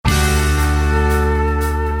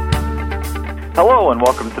Hello and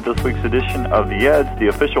welcome to this week's edition of The Edge, the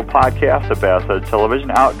official podcast of Bass Edge Television.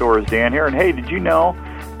 Outdoors Dan here, and hey, did you know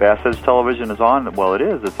Bass Edge Television is on? Well, it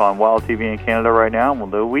is. It's on Wild TV in Canada right now.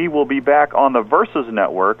 We will be back on the Versus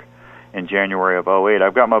Network in January of 2008.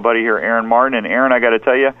 I've got my buddy here, Aaron Martin, and Aaron, I got to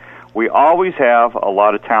tell you, we always have a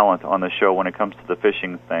lot of talent on the show when it comes to the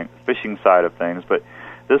fishing side of things, but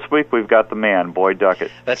this week we've got the man, Boyd Duckett.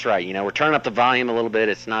 That's right. You know, we're turning up the volume a little bit.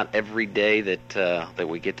 It's not every day that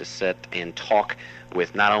we get to sit and talk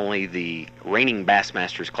with not only the reigning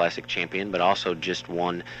Bassmasters Classic champion, but also just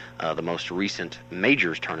won the most recent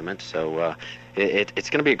majors tournament. So it's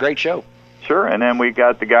going to be a great show. Sure, and then we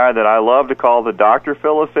got the guy that I love to call the Dr.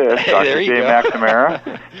 Phil of Fish, Dr. Jay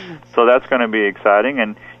McNamara. So that's going to be exciting.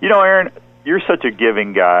 And, you know, Aaron, you're such a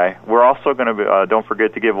giving guy. We're also going to don't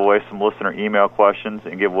forget to give away some listener email questions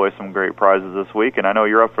and give away some great prizes this week, and I know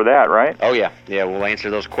you're up for that, right? Oh, yeah. Yeah, we'll answer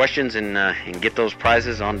those questions and get those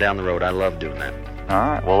prizes on down the road. I love doing that. All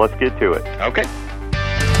right, well, let's get to it. Okay.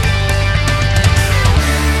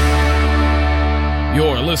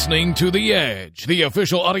 You're listening to The Edge, the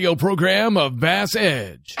official audio program of Bass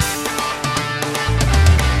Edge.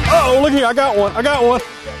 Oh, look here, I got one.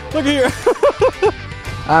 Look here.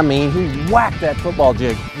 I mean, he whacked that football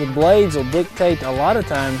jig. The blades will dictate a lot of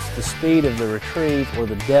times the speed of the retrieve or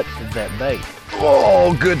the depth of that bait.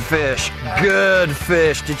 Oh, good fish. Good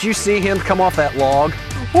fish. Did you see him come off that log?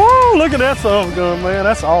 Whoa, look at that son of a gun, man.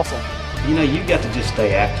 That's awesome. You know, you've got to just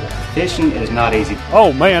stay active. Fishing is not easy.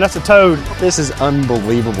 Oh, man, that's a toad. This is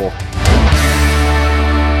unbelievable.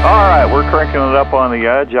 All right, we're cranking it up on the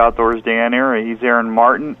Edge. Outdoors Dan here. He's Aaron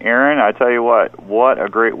Martin. Aaron, I tell you what a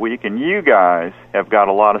great week. And you guys have got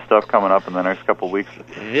a lot of stuff coming up in the next couple of weeks.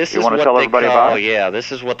 This you is want to what tell they everybody call, about it? Yeah,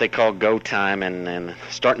 this is what they call go time, and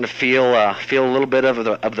starting to feel a little bit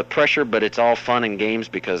of the pressure, but it's all fun and games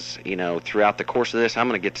because, you know, throughout the course of this, I'm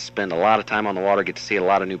going to get to spend a lot of time on the water, get to see a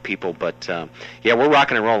lot of new people. But yeah, we're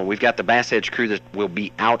rocking and rolling. We've got the Bass Edge crew that will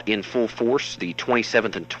be out in full force the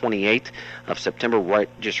 27th and 28th of September, right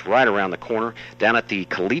around the corner, down at the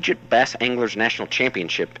Collegiate Bass Anglers National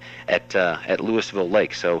Championship at Louisville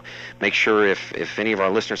Lake. So make sure if any of our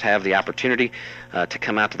listeners have the opportunity to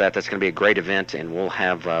come out to that, that's going to be a great event, and we'll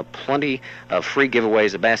have plenty of free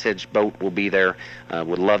giveaways. The Bass Edge boat will be there.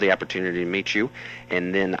 Would love the opportunity to meet you.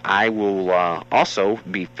 And then I will also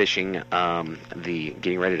be fishing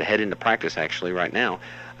getting ready to head into practice actually right now,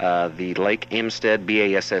 the Lake Amstead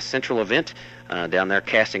BASS Central event down there,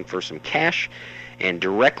 casting for some cash. And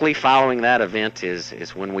directly following that event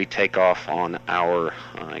is when we take off on our,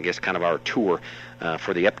 I guess, kind of our tour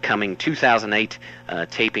for the upcoming 2008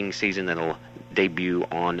 taping season that'll debut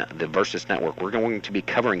on the Versus Network. We're going to be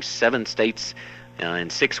covering 7 states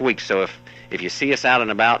in 6 weeks. So if you see us out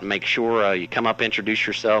and about, make sure you come up, introduce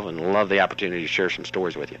yourself, and love the opportunity to share some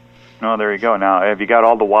stories with you. Oh, there you go. Now, have you got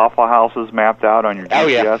all the Waffle Houses mapped out on your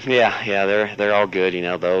GPS? Oh, yeah, they're all good, you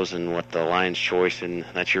know, those and what the Lion's Choice, and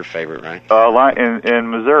that's your favorite, right? In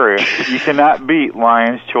Missouri, you cannot beat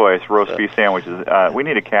Lion's Choice roast beef sandwiches. We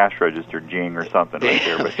need a cash register jing or something right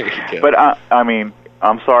there. But, there you go. But I mean,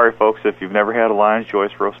 I'm sorry, folks, if you've never had a Lion's Choice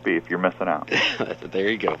roast beef, you're missing out. There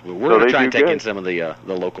you go. We're going to try and take in some of the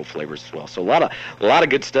local flavors as well. So a lot of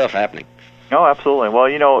good stuff happening. No, absolutely. Well,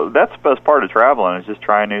 you know, that's the best part of traveling is just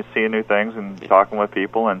seeing new things and talking with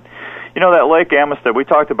people. And, you know, that Lake Amstead, we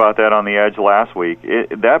talked about that on the Edge last week.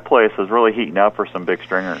 That place is really heating up for some big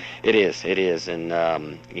stringers. It is.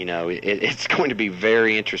 And, you know, it's going to be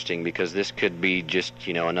very interesting because this could be just,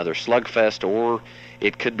 you know, another slugfest, or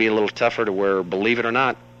it could be a little tougher to where, believe it or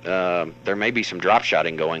not, there may be some drop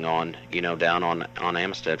shotting going on, you know, down on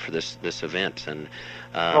Amstead for this event. And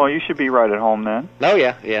well, you should be right at home then. Oh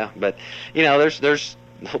yeah. But you know,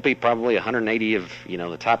 there'll be probably 180 of, you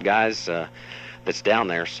know, the top guys that's down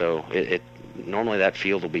there. So it normally that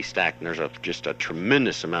field will be stacked, and there's just a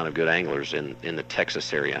tremendous amount of good anglers in the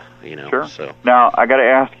Texas area. You know. Sure. So now I got to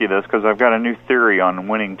ask you this because I've got a new theory on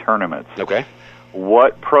winning tournaments. Okay.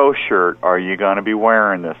 What pro shirt are you going to be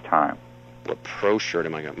wearing this time? What pro shirt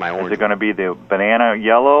am I going to? My orange. Is it going to be the banana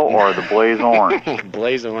yellow or the blaze orange?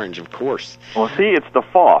 Blaze orange, of course. Well, see, it's the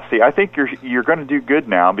fall. See, I think you're going to do good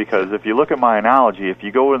now because if you look at my analogy, if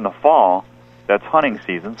you go in the fall, that's hunting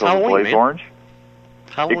season, so Halloween, the blaze man. orange.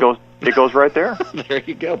 Halloween. It goes right there. There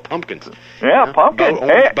you go, pumpkins. Yeah, pumpkin.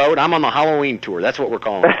 Boat. I'm on the Halloween tour. That's what we're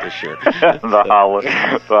calling it this year. the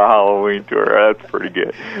Halloween tour. That's pretty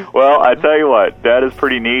good. Well, I tell you what, that is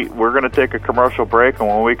pretty neat. We're going to take a commercial break, and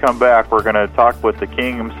when we come back, we're going to talk with the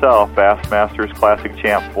king himself, Bassmasters Classic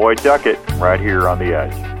champ Boyd Duckett, right here on The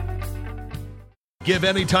Edge. Give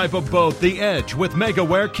any type of boat the edge with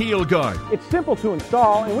MegaWare Keel Guard. It's simple to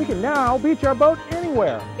install, and we can now beach our boat anywhere.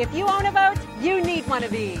 anywhere. If you own a boat, you need one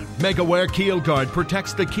of these. MegaWare Keel Guard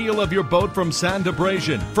protects the keel of your boat from sand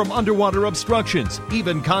abrasion, from underwater obstructions,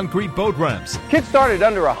 even concrete boat ramps. Kits start at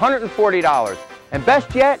under $140. And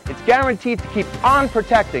best yet, it's guaranteed to keep on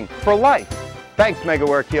protecting for life. Thanks,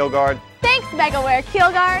 MegaWare Keel Guard. Thanks, MegaWare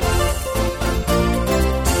Keel Guard.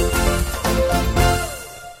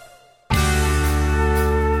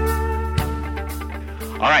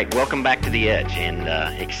 All right, welcome back to The Edge, and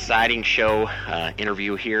exciting show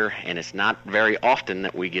interview here, and it's not very often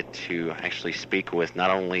that we get to actually speak with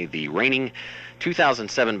not only the reigning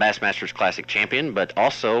 2007 Bassmasters Classic champion, but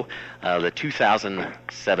also the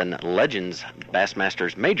 2007 Legends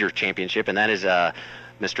Bassmasters Major Championship, and that is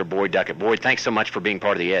Mr. Boyd Duckett. Boyd, thanks so much for being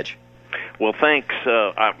part of The Edge. Well, thanks.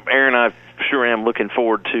 Aaron, I sure am looking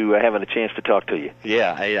forward to having a chance to talk to you.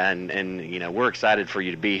 Yeah, and you know, we're excited for you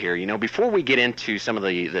to be here. You know, before we get into some of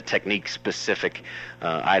the technique-specific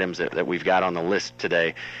items that we've got on the list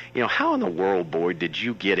today, you know, how in the world, Boyd, did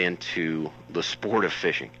you get into the sport of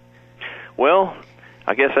fishing? Well,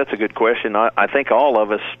 I guess that's a good question. I think all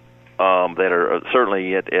of us that are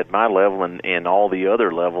certainly at my level and all the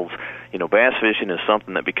other levels, you know, bass fishing is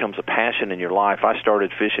something that becomes a passion in your life. I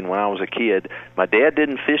started fishing when I was a kid. My dad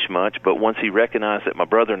didn't fish much, but once he recognized that my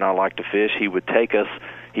brother and I liked to fish, he would take us.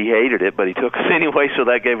 He hated it, but he took us anyway, so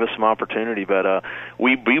that gave us some opportunity. But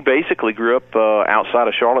we basically grew up outside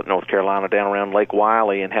of Charlotte, North Carolina, down around Lake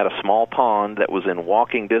Wiley, and had a small pond that was in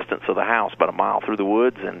walking distance of the house, about a mile through the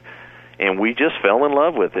woods, and we just fell in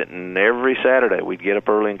love with it. And every Saturday we'd get up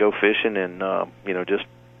early and go fishing, and you know, just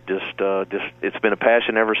it's been a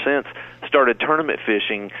passion ever since. Started tournament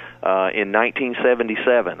fishing in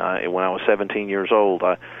 1977 when I was 17 years old.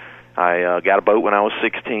 I got a boat when I was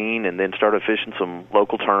 16, and then started fishing some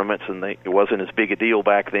local tournaments, and it wasn't as big a deal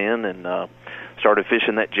back then, and started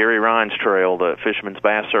fishing that Jerry Rines Trail, the Fisherman's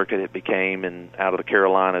Bass Circuit it became, and out of the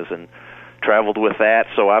Carolinas, and traveled with that.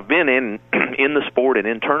 So I've been in the sport and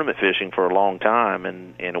in tournament fishing for a long time,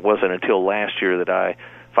 and it wasn't until last year that I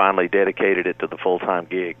finally dedicated it to the full-time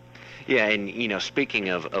gig. Yeah, and you know, speaking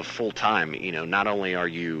of full-time, you know, not only are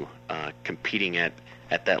you competing at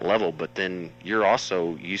that level, but then you're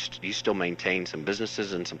also, you still maintain some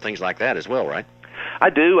businesses and some things like that as well, right? I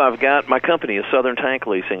do. I've got my company is Southern Tank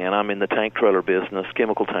Leasing, and I'm in the tank trailer business,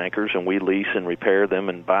 chemical tankers, and we lease and repair them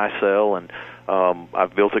and buy, sell, and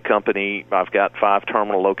I've built a company. I've got 5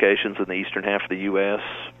 terminal locations in the eastern half of the U.S.,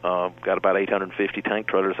 got about 850 tank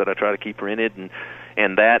trailers that I try to keep rented,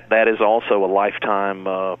 and that is also a lifetime,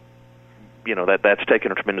 you know, that's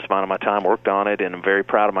taken a tremendous amount of my time, worked on it, and I'm very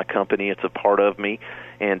proud of my company. It's a part of me,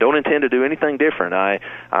 and don't intend to do anything different. I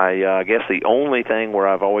guess the only thing where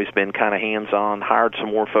I've always been kind of hands-on, hired some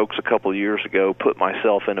more folks a couple of years ago, put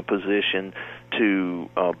myself in a position to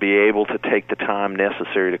be able to take the time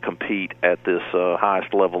necessary to compete at this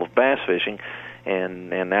highest level of bass fishing, and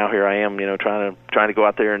now here I am, you know, trying to go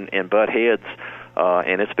out there and butt heads.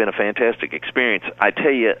 And it's been a fantastic experience. I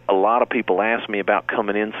tell you, a lot of people ask me about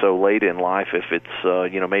coming in so late in life, if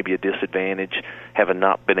it's, you know, maybe a disadvantage, having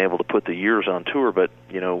not been able to put the years on tour. But,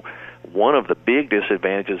 you know, one of the big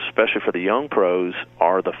disadvantages, especially for the young pros,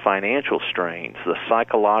 are the financial strains, the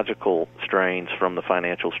psychological strains from the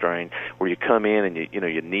financial strain, where you come in and, you know,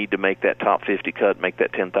 you need to make that top 50 cut, make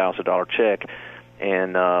that $10,000 check.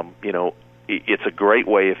 And, you know, it's a great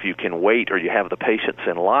way, if you can wait or you have the patience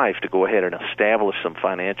in life, to go ahead and establish some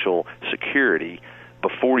financial security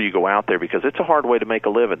before you go out there, because it's a hard way to make a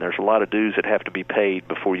living. There's a lot of dues that have to be paid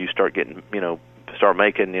before you start getting, you know, start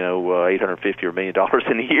making, you know, $850 or $1 million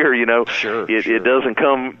in a year. You know, it doesn't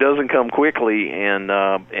come quickly, and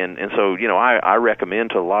so, you know, I recommend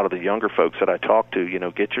to a lot of the younger folks that I talk to, you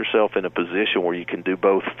know, get yourself in a position where you can do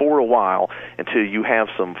both for a while until you have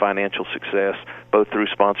some financial success, both through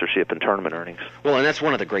sponsorship and tournament earnings. Well, and that's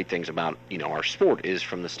one of the great things about, you know, our sport, is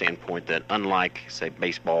from the standpoint that, unlike, say,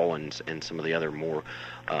 baseball and some of the other more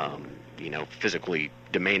you know, physically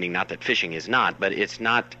demanding, not that fishing is not, but it's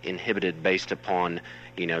not inhibited based upon,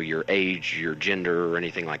 you know, your age, your gender, or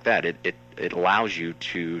anything like that. It allows you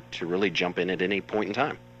to really jump in at any point in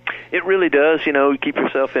time. It really does. You know, keep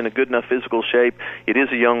yourself in a good enough physical shape. It is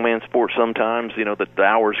a young man's sport sometimes. You know, the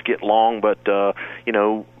hours get long, but, you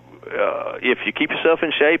know, if you keep yourself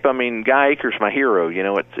in shape, I mean, Guy Akers, my hero, you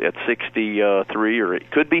know, at 63, or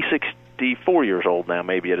it could be 64 years old now,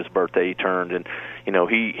 maybe at his birthday he turned, and, you know,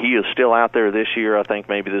 he is still out there this year. I think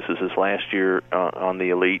maybe this is his last year on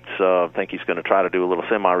the elites. I think he's going to try to do a little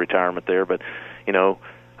semi-retirement there, but, you know,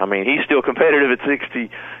 I mean, he's still competitive at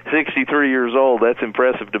 63 years old. That's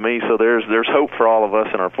impressive to me. So there's hope for all of us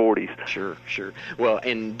in our 40s. Sure. Well,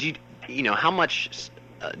 and you know, how much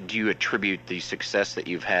do you attribute the success that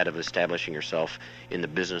you've had of establishing yourself in the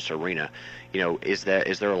business arena? Is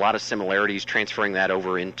there a lot of similarities transferring that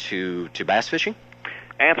over into bass fishing?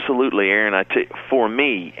 Absolutely, Aaron. For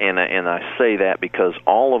me, and I say that because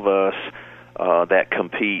all of us that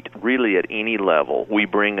compete really at any level, we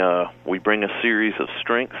bring a series of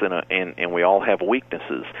strengths and we all have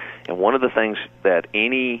weaknesses. And one of the things that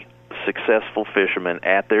any successful fisherman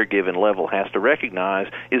at their given level has to recognize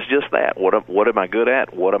is just that. What am I good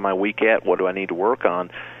at? What am I weak at? What do I need to work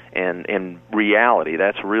on? And in reality,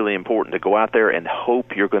 that's really important, to go out there and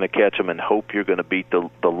hope you're going to catch them and hope you're going to beat the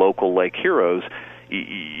local lake heroes.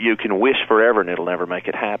 You can wish forever and it'll never make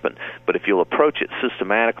it happen. But if you'll approach it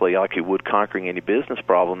systematically like you would conquering any business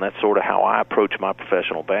problem, that's sort of how I approach my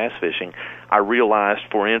professional bass fishing. I realized,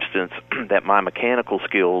 for instance, that my mechanical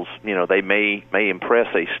skills, they may impress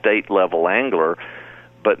a state-level angler,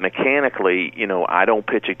 but mechanically, I don't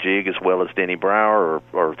pitch a jig as well as Denny Brower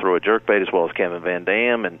or throw a jerkbait as well as Kevin Van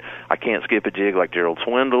Dam, and I can't skip a jig like Gerald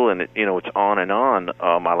Swindle, and it's on and on.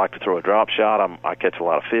 I like to throw a drop shot. I catch a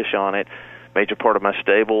lot of fish on it. Major part of my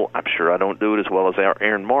stable, I'm sure I don't do it as well as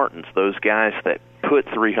Aaron Martins. Those guys that put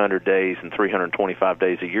 300 days and 325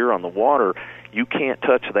 days a year on the water, you can't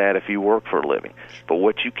touch that if you work for a living. But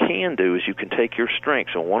what you can do is you can take your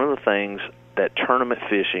strengths. And one of the things that tournament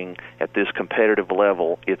fishing at this competitive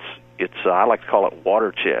level, it's I like to call it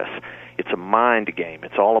water chess. It's a mind game.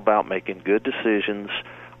 It's all about making good decisions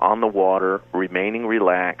on the water, remaining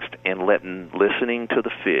relaxed, and listening to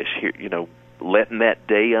the fish. Letting that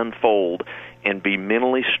day unfold and be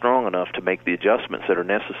mentally strong enough to make the adjustments that are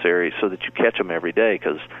necessary so that you catch them every day.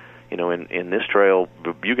 Because, in this trail,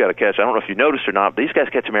 you got to catch. I don't know if you noticed or not, but these guys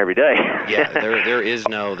catch them every day. Yeah, there is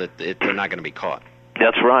they're not going to be caught.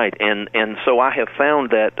 That's right, and so I have found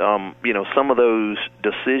that some of those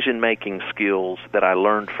decision-making skills that I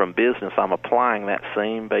learned from business, I'm applying that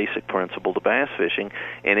same basic principle to bass fishing,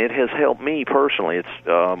 and it has helped me personally.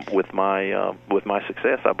 It's with my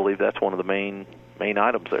success. I believe that's one of the main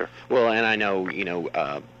items there. Well, and I know,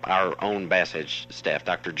 our own Bass Edge staff,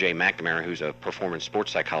 Dr. Jay McNamara, who's a performance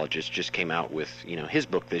sports psychologist, just came out with, his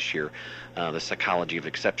book this year, The Psychology of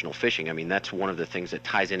Exceptional Fishing. I mean, that's one of the things that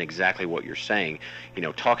ties in exactly what you're saying,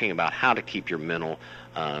 talking about how to keep your mental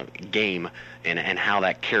game and how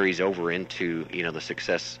that carries over into, the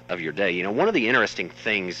success of your day. One of the interesting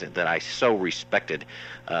things that I so respected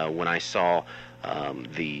when I saw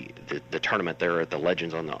the tournament there at the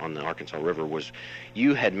Legends on the Arkansas River was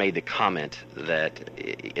you had made the comment that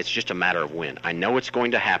it's just a matter of when. I know it's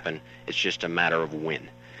going to happen. It's just a matter of when.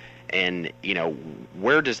 And,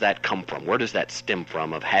 where does that come from? Where does that stem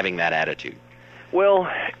from, of having that attitude? Well,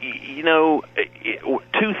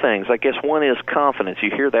 two things. I guess one is confidence. You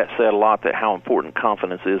hear that said a lot, that how important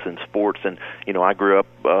confidence is in sports. And, I grew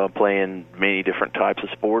up playing many different types of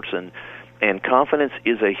sports, and confidence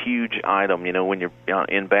is a huge item. When you're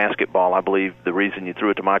in basketball, I believe the reason you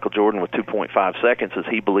threw it to Michael Jordan with 2.5 seconds is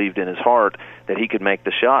he believed in his heart that he could make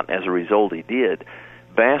the shot. As a result, he did.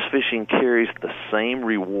 Bass fishing carries the same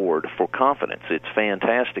reward for confidence. It's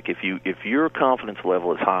fantastic. If your confidence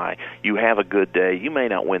level is high, you have a good day. You may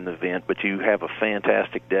not win the event, but you have a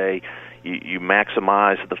fantastic day. You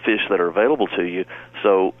maximize the fish that are available to you.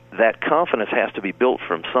 So that confidence has to be built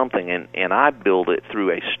from something, and I build it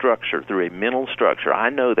through a structure, through a mental structure. I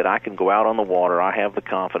know that I can go out on the water. I have the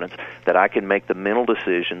confidence that I can make the mental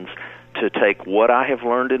decisions to take what I have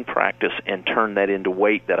learned in practice and turn that into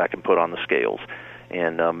weight that I can put on the scales.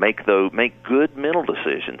 And make good mental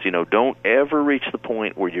decisions. Don't ever reach the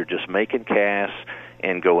point where you're just making casts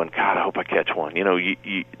and going, God, I hope I catch one.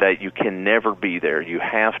 That you can never be there. You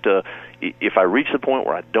have to. If I reach the point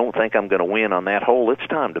where I don't think I'm going to win on that hole, it's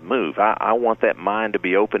time to move. I want that mind to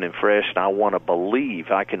be open and fresh, and I want to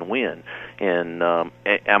believe I can win. And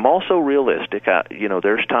I'm also realistic.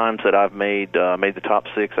 There's times that I've made the top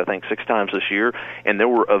six, I think 6 times this year, and there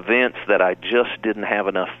were events that I just didn't have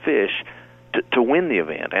enough fish to win the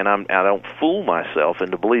event, and I don't fool myself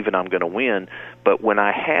into believing I'm going to win. But when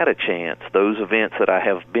I had a chance, those events that I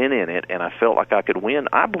have been in it, and I felt like I could win,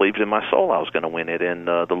 I believed in my soul I was going to win it, and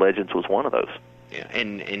the Legends was one of those. Yeah,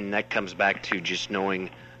 and that comes back to just knowing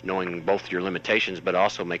both your limitations, but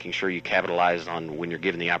also making sure you capitalize on when you're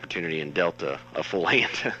given the opportunity and dealt a full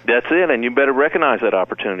hand. That's it, and you better recognize that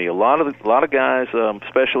opportunity. A lot of guys,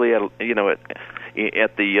 especially at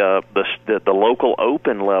the local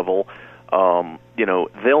open level.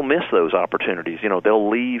 They'll miss those opportunities. They'll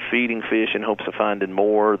leave feeding fish in hopes of finding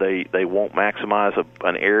more. They won't maximize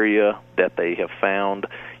an area that they have found.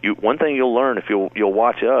 One thing you'll learn if you'll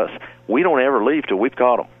watch us, we don't ever leave till we've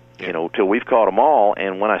caught them. till we've caught them all.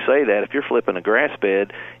 And when I say that, if you're flipping a grass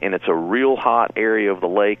bed and it's a real hot area of the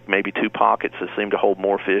lake, maybe two pockets that seem to hold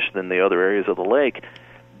more fish than the other areas of the lake,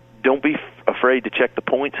 don't be afraid to check the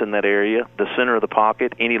points in that area, the center of the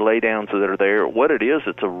pocket, any laydowns that are there. What it is,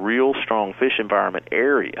 it's a real strong fish environment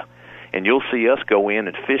area. And you'll see us go in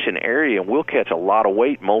and fish an area, and we'll catch a lot of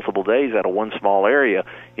weight multiple days out of one small area.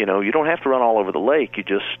 You don't have to run all over the lake. You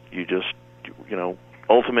just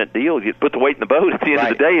ultimate deal. You put the weight in the boat at the end of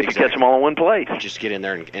the day if you catch them all in one place. Just get in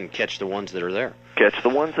there and catch the ones that are there. Catch the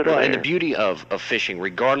ones that are there. And the beauty of fishing,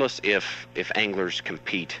 regardless if anglers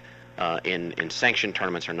compete in sanctioned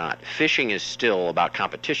tournaments or not, fishing is still about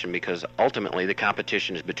competition, because ultimately the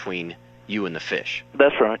competition is between you and the fish.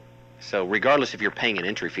 That's right. So regardless if you're paying an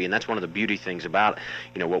entry fee, and that's one of the beauty things about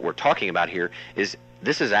what we're talking about here, is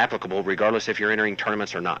this is applicable regardless if you're entering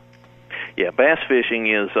tournaments or not. Yeah, bass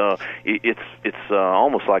fishing is it's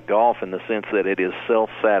almost like golf in the sense that it is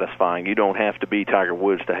self-satisfying. You don't have to be Tiger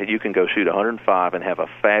Woods you can go shoot 105 and have a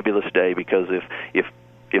fabulous day, because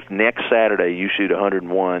if next Saturday you shoot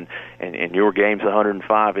 101 and your game's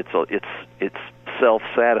 105, it's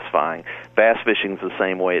self-satisfying. Bass fishing's the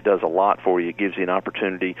same way. It does a lot for you. It gives you an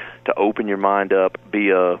opportunity to open your mind up,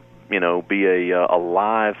 be a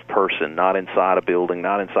live person, not inside a building,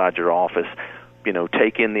 not inside your office.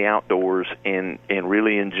 Take in the outdoors and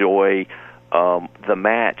really enjoy the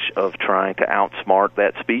match of trying to outsmart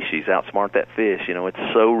that species, outsmart that fish.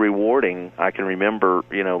 It's so rewarding. I can remember,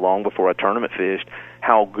 long before I tournament fished,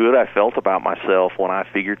 how good I felt about myself when I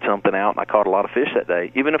figured something out and I caught a lot of fish that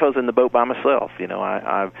day. Even if I was in the boat by myself,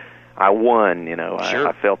 I won. Sure.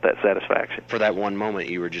 I felt that satisfaction. For that one moment,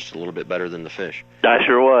 you were just a little bit better than the fish. I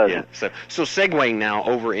sure was. Yeah. So segueing now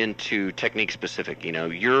over into technique specific.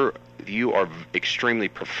 You are extremely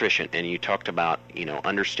proficient, and you talked about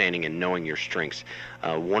understanding and knowing your strengths.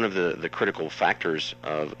 One of the critical factors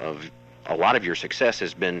of a lot of your success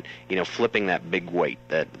has been flipping that big weight,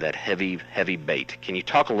 that heavy bait. Can you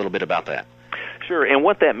talk a little bit about that? Sure, and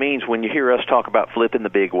what that means when you hear us talk about flipping the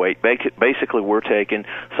big weight, basically we're taking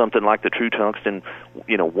something like the True Tungsten,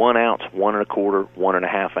 1 ounce, 1 1/4, 1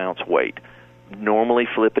 1/2 ounce weight, normally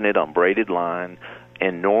flipping it on braided line,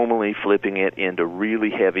 and normally flipping it into really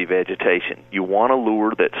heavy vegetation. You want a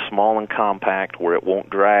lure that's small and compact where it won't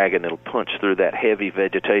drag and it'll punch through that heavy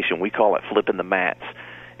vegetation. We call it flipping the mats.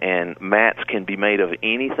 And mats can be made of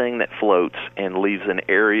anything that floats and leaves an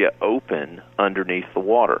area open underneath the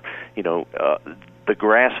water. The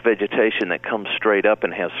grass vegetation that comes straight up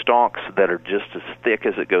and has stalks that are just as thick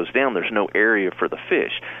as it goes down, there's no area for the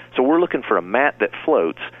fish. So we're looking for a mat that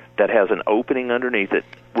floats, that has an opening underneath it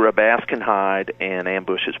where a bass can hide and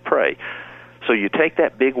ambush its prey. So you take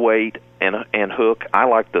that big weight and hook. I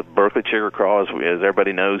like the Berkley Chigger Craw, as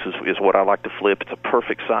everybody knows, is what I like to flip. It's a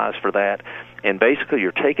perfect size for that. And basically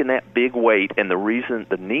you're taking that big weight, and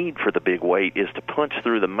the need for the big weight is to punch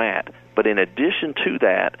through the mat. But in addition to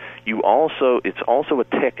that, it's also a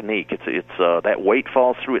technique. It's that weight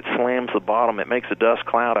falls through, it slams the bottom, it makes a dust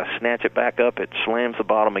cloud, I snatch it back up, it slams the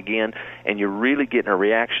bottom again, and you're really getting a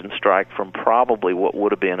reaction strike from probably what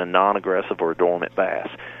would have been a non-aggressive or a dormant bass.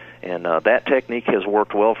 And that technique has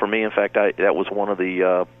worked well for me. In fact, that was one of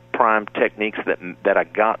the prime techniques that I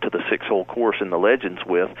got to the 6-hole course in the Legends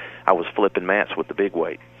with. I was flipping mats with the big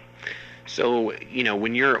weight. So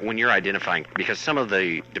when you're identifying, because some of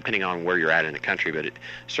depending on where you're at in the country, but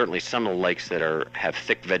certainly some of the lakes that have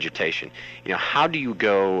thick vegetation, how do you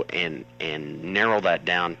go and narrow that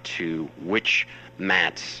down to which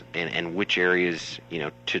mats and which areas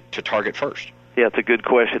to target first? Yeah, it's a good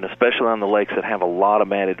question, especially on the lakes that have a lot of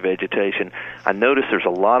matted vegetation. I notice there's a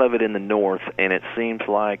lot of it in the north, and it seems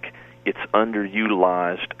like it's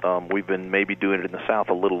underutilized. We've been maybe doing it in the south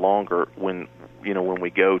a little longer when we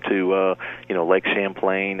go to Lake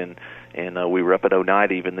Champlain and we were up at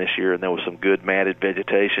Oneida even this year, and there was some good matted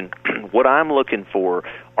vegetation. What I'm looking for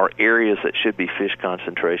are areas that should be fish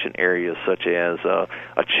concentration areas, such as a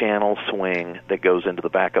channel swing that goes into the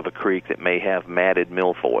back of a creek that may have matted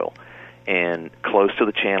milfoil. And close to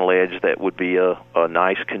the channel edge, that would be a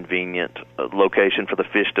nice, convenient location for the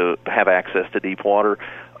fish to have access to deep water.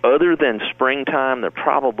 Other than springtime, they're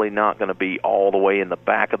probably not going to be all the way in the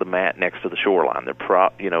back of the mat next to the shoreline.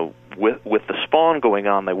 They're with the spawn going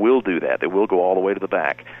on, they will do that. They will go all the way to the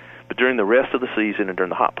back. But during the rest of the season and during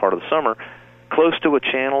the hot part of the summer, close to a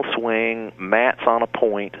channel swing, mats on a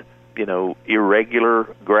point, irregular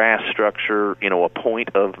grass structure, a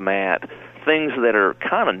point of mat, things that are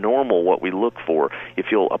kind of normal what we look for. If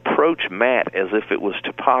you'll approach mat as if it was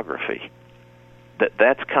topography,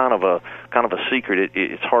 that's kind of a secret.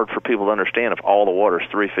 It's hard for people to understand if all the water is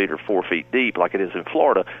 3 feet or 4 feet deep, like it is in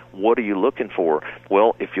Florida. What are you looking for?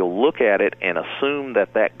 Well, if you'll look at it and assume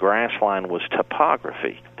that grass line was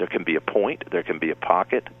topography, there can be a point, there can be a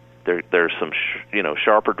pocket. There's some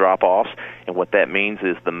sharper drop-offs, and what that means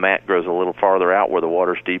is the mat grows a little farther out where the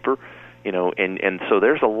water's deeper. And so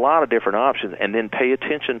there's a lot of different options, and then pay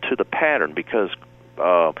attention to the pattern, because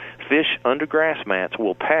fish under grass mats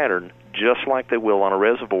will pattern just like they will on a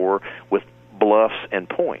reservoir with bluffs and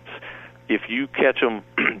points. If you catch them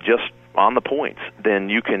just on the points, then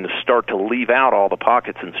you can start to leave out all the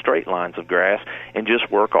pockets and straight lines of grass and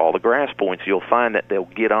just work all the grass points. You'll find that they'll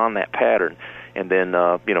get on that pattern, and then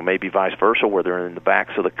maybe vice versa, where they're in the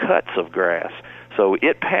backs of the cuts of grass. So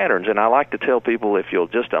it patterns, and I like to tell people, if you'll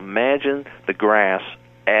just imagine the grass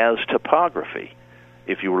as topography,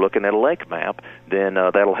 if you were looking at a lake map, then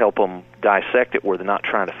that'll help them dissect it where they're not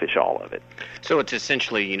trying to fish all of it. So it's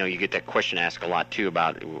essentially, you get that question asked a lot, too,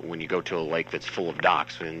 about when you go to a lake that's full of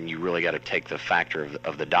docks, and you really got to take the factor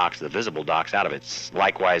of the docks, the visible docks, out of it.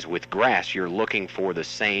 Likewise, with grass, you're looking for the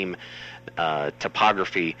same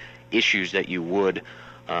topography issues that you would,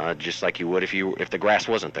 just like you would if the grass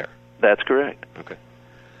wasn't there. That's correct. Okay.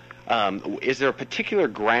 Is there a particular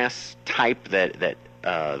grass type that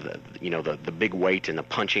the big weight and the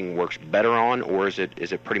punching works better on, or is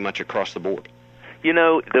it pretty much across the board?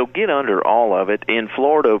 They'll get under all of it. In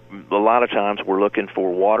Florida, a lot of times we're looking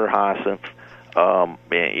for water hyacinth.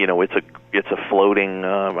 It's a floating.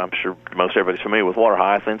 I'm sure most everybody's familiar with water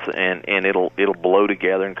hyacinths, and it'll blow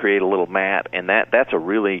together and create a little mat, and that's a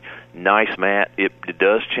really nice mat. It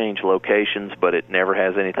does change locations, but it never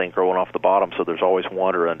has anything growing off the bottom, so there's always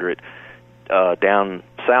water under it. Down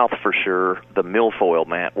south, for sure, the milfoil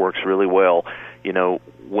mat works really well.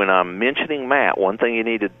 When I'm mentioning mat, one thing you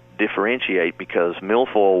need to differentiate, because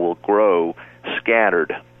milfoil will grow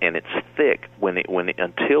scattered and it's thick.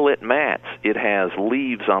 Until it mats, it has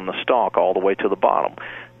leaves on the stalk all the way to the bottom.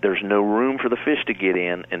 There's no room for the fish to get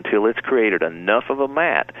in until it's created enough of a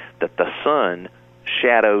mat that the sun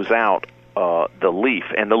shadows out the leaf,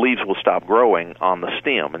 and the leaves will stop growing on the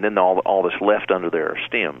stem, and then all that's left under there are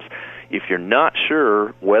stems. If you're not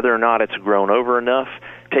sure whether or not it's grown over enough,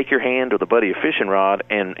 take your hand or the butt of your fishing rod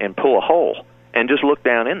and pull a hole and just look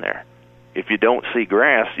down in there. If you don't see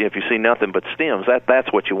grass, if you see nothing but stems,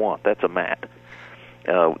 that's what you want. That's a mat.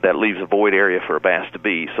 That leaves a void area for a bass to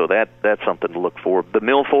be, so that's something to look for. The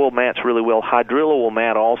milfoil mats really well. Hydrilla will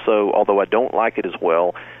mat also, although I don't like it as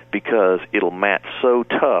well, because it'll mat so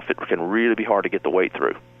tough it can really be hard to get the weight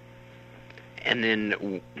through. And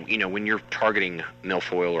then, when you're targeting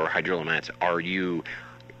milfoil or hydrilla mats, are you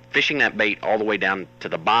fishing that bait all the way down to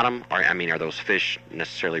the bottom? Are those fish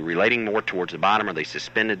necessarily relating more towards the bottom? Are they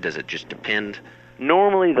suspended? Does it just depend?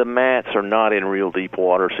 Normally the mats are not in real deep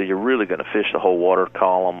water, so you're really going to fish the whole water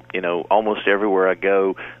column. Almost everywhere I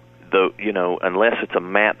go, unless it's a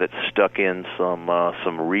mat that's stuck in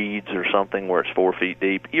some reeds or something where it's 4 feet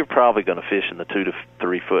deep, you're probably going to fish in the 2 to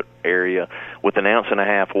 3 foot area. With an 1.5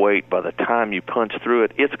 ounce weight, by the time you punch through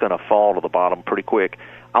it, it's going to fall to the bottom pretty quick.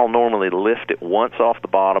 I'll normally lift it once off the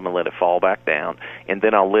bottom and let it fall back down, and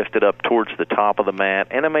then I'll lift it up towards the top of the mat,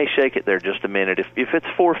 and I may shake it there just a minute. If it's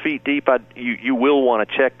 4 feet deep, you will want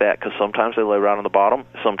to check that, because sometimes they lay right on the bottom,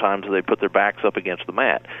 sometimes they put their backs up against the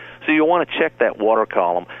mat. So you'll want to check that water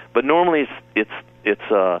column, but normally it's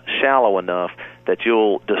shallow enough that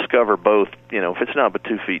you'll discover both. If it's not but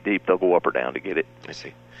 2 feet deep, they'll go up or down to get it. I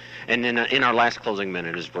see. And then in our last closing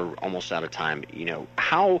minute, as we're almost out of time,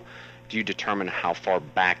 how do you determine how far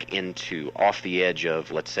back off the edge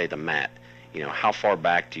of, let's say, the mat? How far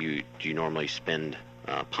back do you normally spend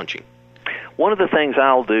punching? One of the things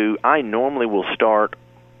I'll do, I normally will start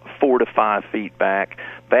 4 to 5 feet back.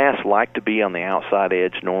 Bass like to be on the outside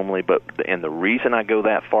edge normally, and the reason I go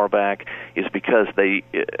that far back is because they,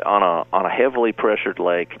 on a heavily pressured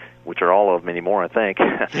lake, which are all of them anymore, I think,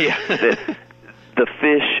 the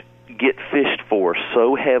fish get fished for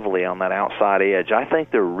so heavily on that outside edge. I think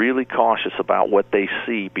they're really cautious about what they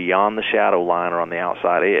see beyond the shadow line or on the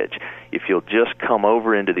outside edge. If you'll just come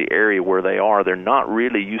over into the area where they are, they're not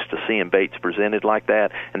really used to seeing baits presented like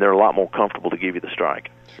that, and they're a lot more comfortable to give you the strike.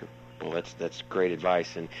 Sure. Well, that's great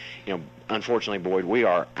advice, and unfortunately, Boyd, we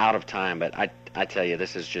are out of time. But I tell you,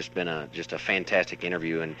 this has just been a fantastic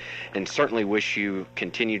interview, and certainly wish you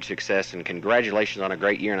continued success and congratulations on a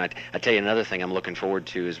great year. And I tell you another thing I'm looking forward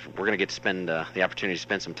to is we're going to get to spend the opportunity to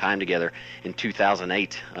spend some time together in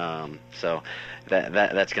 2008. So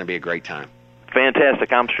that's going to be a great time.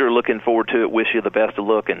 Fantastic. I'm sure looking forward to it. Wish you the best of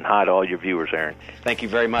luck, and hi to all your viewers, Aaron. Thank you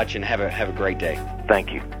very much, and have a great day.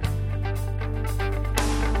 Thank you.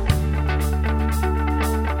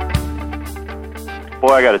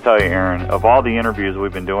 Boy, I got to tell you, Aaron, of all the interviews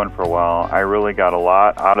we've been doing for a while, I really got a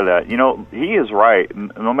lot out of that. You know, he is right.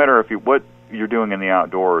 No matter what you're doing in the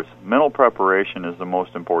outdoors, mental preparation is the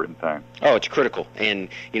most important thing. Oh, it's critical. And,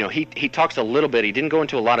 you know, he talks a little bit. He didn't go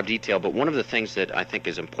into a lot of detail, but one of the things that I think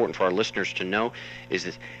is important for our listeners to know is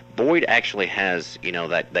that Boyd actually has, you know,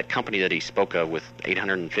 that company that he spoke of with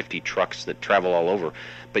 850 trucks that travel all over.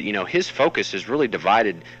 But, you know, his focus is really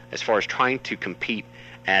divided as far as trying to compete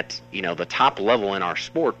at, you know, the top level in our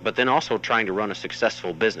sport, but then also trying to run a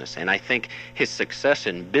successful business. And I think his success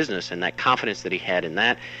in business and that confidence that he had in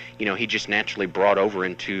that, you know, he just naturally brought over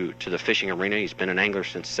into the fishing arena. He's been an angler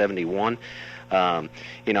since '71. You know,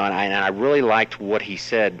 and I really liked what he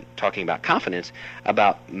said, talking about confidence,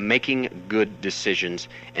 about making good decisions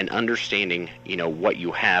and understanding, you know, what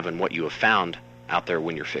you have and what you have found out there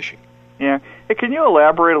when you're fishing. Yeah. Hey, can you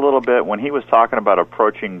elaborate a little bit when he was talking about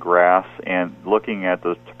approaching grass and looking at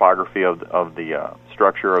the topography of the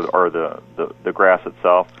structure or the grass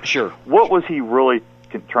itself? Sure. What was he really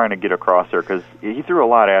trying to get across there? Because he threw a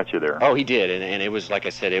lot at you there. Oh, he did, and it was, like I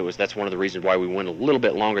said, that's one of the reasons why we went a little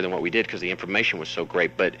bit longer than what we did, because the information was so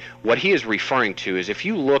great. But what he is referring to is, if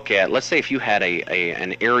you look at, let's say if you had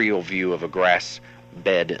an aerial view of a grass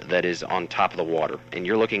bed that is on top of the water, and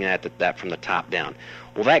you're looking at that from the top down.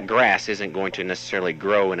 Well, that grass isn't going to necessarily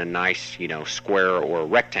grow in a nice, you know, square or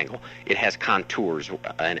rectangle. It has contours,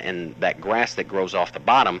 and that grass that grows off the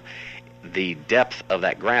bottom, the depth of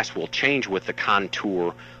that grass will change with the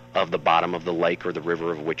contour of the bottom of the lake or the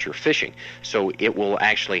river of which you're fishing. So it will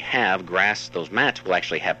actually have grass, those mats will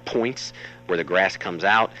actually have points where the grass comes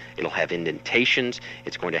out. It'll have indentations.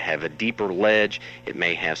 It's going to have a deeper ledge. It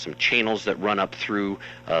may have some channels that run up through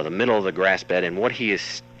the middle of the grass bed. And what he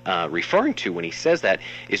is referring to when he says that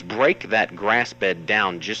is break that grass bed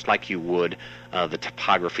down just like you would the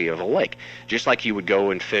topography of a lake. Just like you would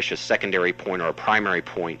go and fish a secondary point or a primary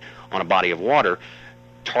point on a body of water,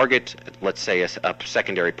 target, let's say, a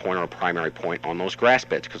secondary point or a primary point on those grass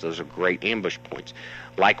beds, because those are great ambush points.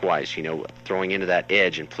 Likewise, you know, throwing into that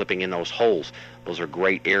edge and flipping in those holes, those are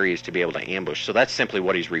great areas to be able to ambush. So that's simply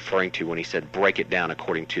what he's referring to when he said break it down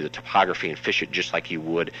according to the topography and fish it just like you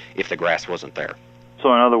would if the grass wasn't there.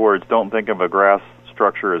 So in other words, don't think of a grass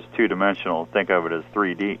structure as two-dimensional. Think of it as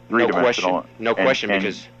three-dimensional. No question,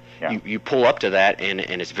 because you pull up to that, and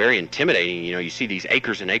it's very intimidating. You know, you see these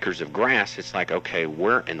acres and acres of grass. It's like, okay,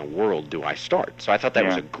 where in the world do I start? So I thought that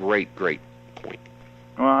was a great point.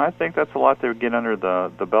 Well, I think that's a lot to get under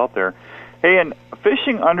the belt there. Hey, and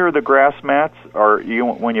fishing under the grass mats, or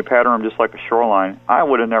when you pattern them just like a shoreline, I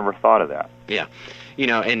would have never thought of that. Yeah. You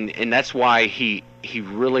know, and that's why he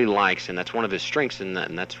really likes, and that's one of his strengths, and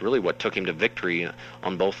that's really what took him to victory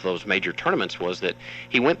on both those major tournaments, was that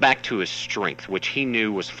he went back to his strength, which he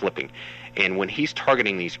knew was flipping. And when he's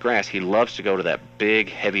targeting these grass, he loves to go to that big,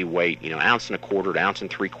 heavy weight, you know, 1.25 ounces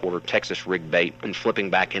to 1.75 ounces Texas rig bait, and flipping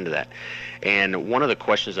back into that. And one of the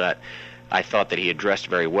questions that I thought that he addressed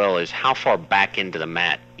very well is, how far back into the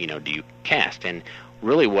mat, you know, do you cast? And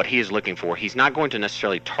really what he is looking for, he's not going to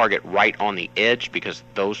necessarily target right on the edge, because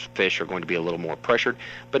those fish are going to be a little more pressured,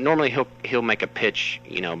 but normally he'll make a pitch,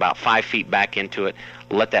 you know, about 5 feet back into it,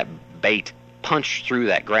 let that bait punch through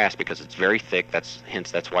that grass, because it's very thick. That's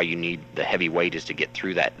why you need the heavy weight, is to get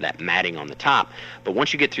through that matting on the top. But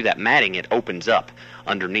once you get through that matting, it opens up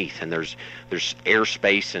underneath, and there's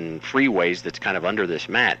airspace and freeways that's kind of under this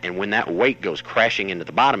mat. And when that weight goes crashing into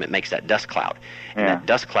the bottom, it makes that dust cloud. And that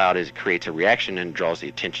dust cloud creates a reaction and draws the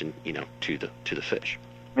attention, you know, to the fish.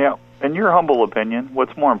 Yeah. In your humble opinion,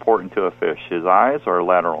 what's more important to a fish, his eyes or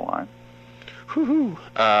lateral line? I'm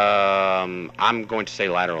going to say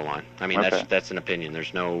lateral line. I mean, okay. that's an opinion.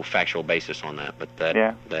 There's no factual basis on that, but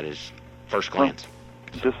that is first glance.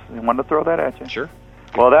 Well, just wanted to throw that at you. Sure.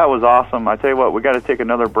 Well, that was awesome. I tell you what, we got to take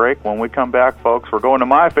another break. When we come back, folks, we're going to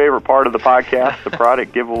my favorite part of the podcast, the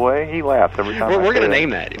product giveaway. He laughs every time. We're going to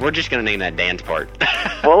name that. We're just going to name that Dan's part.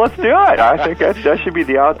 Well, let's do it. I think that should be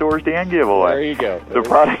the Outdoors Dan giveaway. There you go. The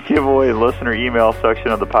product giveaway listener email section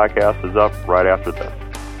of the podcast is up right after this.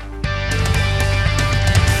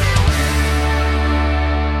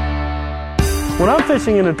 When I'm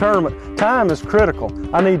fishing in a tournament, time is critical.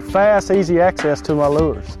 I need fast, easy access to my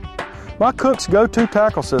lures. My Cook's go-to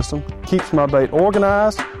tackle system keeps my bait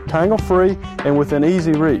organized, tangle-free, and within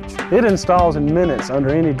easy reach. It installs in minutes under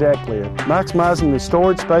any deck lid, maximizing the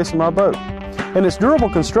storage space in my boat. And its durable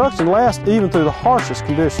construction lasts even through the harshest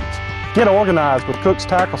conditions. Get organized with Cook's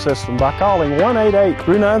tackle system by calling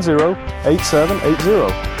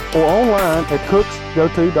 1-888-390-8780 or online at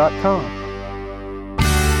cooksgoto.com.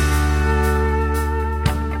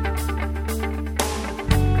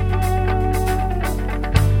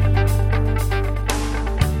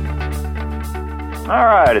 All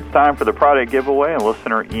right, it's time for the product giveaway and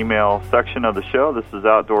listener email section of the show. This is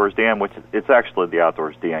Outdoors Dan, which it's actually the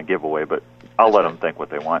Outdoors Dan giveaway, but I'll let them think what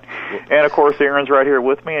they want. And, of course, Aaron's right here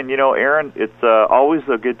with me. And, you know, Aaron, it's always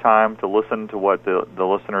a good time to listen to what the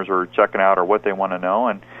listeners are checking out or what they want to know.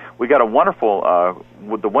 And we got a wonderful,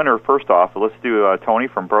 with the winner first off, let's do Tony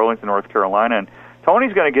from Burlington, North Carolina. And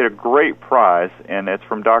Tony's going to get a great prize, and it's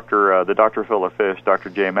from the Dr. Phil of Fish, Dr.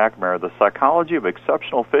 Jay McNamara, The Psychology of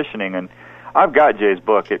Exceptional Fishing. And I've got Jay's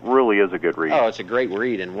book. It really is a good read. Oh, it's a great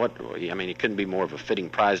read, and it couldn't be more of a fitting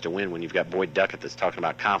prize to win when you've got Boyd Duckett that's talking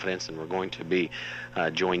about confidence, and we're going to be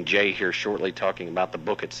join Jay here shortly talking about the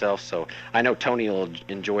book itself. So I know Tony will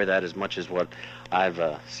enjoy that as much as what I've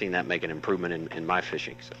seen that make an improvement in my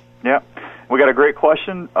fishing. So. Yeah. We got a great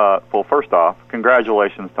question. Well, first off,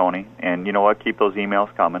 congratulations, Tony. And you know what? Keep those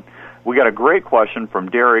emails coming. We got a great question from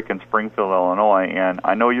Derek in Springfield, Illinois, and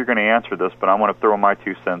I know you're going to answer this, but I want to throw my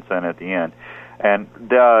 2 cents in at the end. And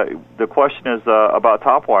the question is about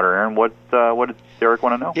topwater, Aaron. What does Derek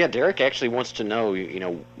want to know? Yeah, Derek actually wants to know,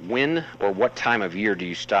 when or what time of year do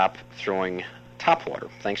you stop throwing topwater?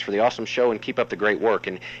 Thanks for the awesome show and keep up the great work.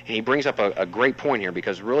 And he brings up a great point here,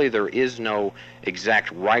 because really there is no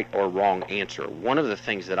exact right or wrong answer. One of the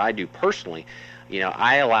things that I do personally,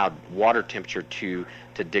 I allow water temperature to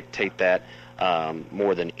dictate that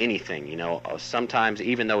more than anything. Sometimes,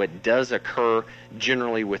 even though it does occur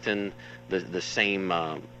generally within the same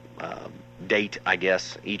date, I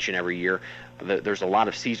guess, each and every year, there's a lot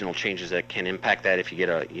of seasonal changes that can impact that. If you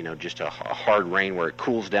get just a hard rain where it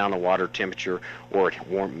cools down the water temperature, or it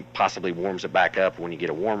possibly warms it back up when you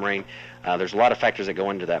get a warm rain, there's a lot of factors that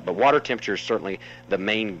go into that. But water temperature is certainly the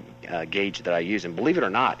main gauge that I use. And believe it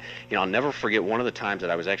or not, I'll never forget one of the times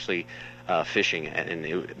that I was actually fishing, and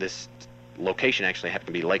this location actually happened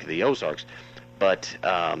to be Lake of the Ozarks. But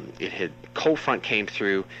cold front came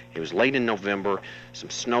through. It was late in November. Some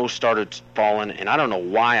snow started falling, and I don't know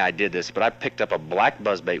why I did this, but I picked up a black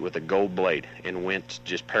buzzbait with a gold blade and went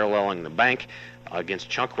just paralleling the bank against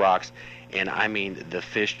chunk rocks, and I mean the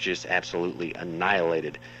fish just absolutely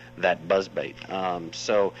annihilated that buzzbait.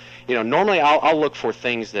 So normally I'll look for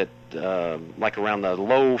things that like around the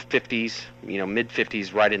low 50s, mid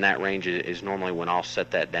 50s, right in that range is normally when I'll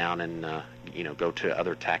set that down and go to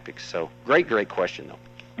other tactics. So great question though.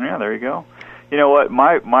 Yeah, there you go. You know what?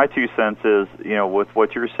 My 2 cents is, with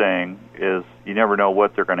what you're saying, is you never know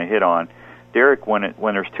what they're going to hit on. Derek, when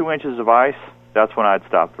there's 2 inches of ice, that's when I'd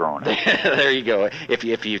stop throwing it. There you go.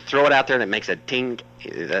 If you throw it out there and it makes a ting,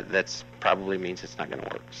 that's probably means it's not going to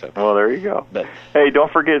work. So. Well, there you go. But hey, don't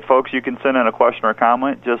forget, folks, you can send in a question or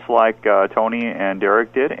comment just like Tony and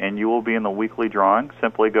Derek did, and you will be in the weekly drawing.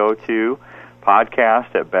 Simply go to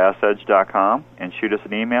podcast@bassedge.com and shoot us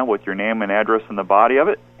an email with your name and address in the body of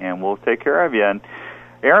it, and we'll take care of you. And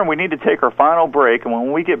Aaron, we need to take our final break, and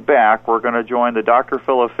when we get back, we're going to join the Dr.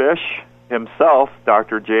 Phil of Fish himself,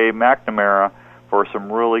 Dr. Jay McNamara, for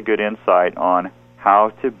some really good insight on how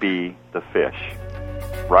to be the fish,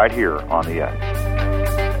 right here on The Edge.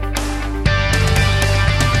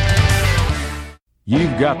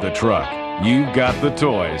 You've got the truck. You've got the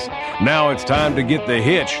toys. Now it's time to get the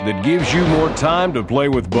hitch that gives you more time to play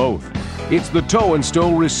with both. It's the Tow and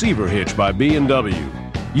Stow Receiver Hitch by B&W.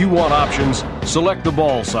 You want options? Select the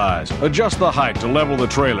ball size, adjust the height to level the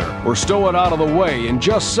trailer, or stow it out of the way in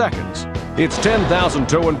just seconds. It's 10,000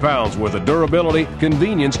 towing pounds worth of durability,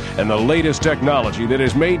 convenience, and the latest technology that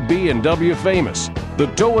has made B&W famous. The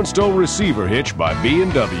Tow and Stow Receiver Hitch by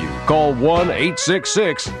B&W. Call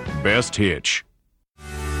 1-866-BEST-HITCH.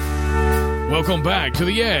 Welcome back to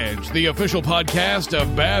The Edge, the official podcast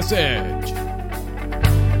of Bass Edge.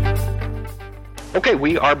 Okay,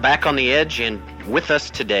 we are back on The Edge, and with us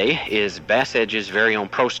today is Bass Edge's very own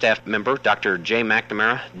pro staff member, Dr. Jay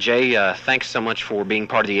McNamara. Jay, thanks so much for being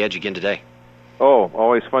part of The Edge again today. Oh,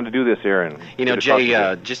 always fun to do this, Aaron.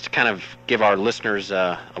 Jay, just to kind of give our listeners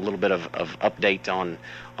a little bit of update on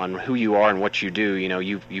who you are and what you do.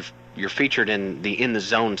 You're featured in the In the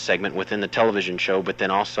Zone segment within the television show, but then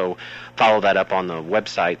also follow that up on the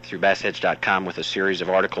website through BassEdge.com with a series of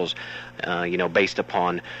articles, based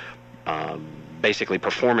upon basically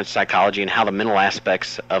performance psychology and how the mental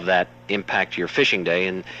aspects of that impact your fishing day,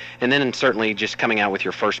 and then certainly just coming out with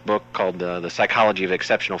your first book called The Psychology of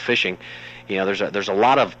Exceptional Fishing. There's a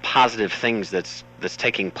lot of positive things that's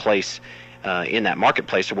taking place in that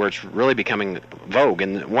marketplace where it's really becoming vogue.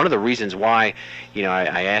 And one of the reasons why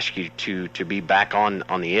I ask you to be back on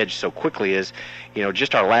The Edge so quickly is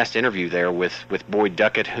just our last interview there with Boyd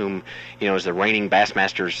Duckett, whom is the reigning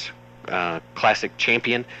Bassmasters Classic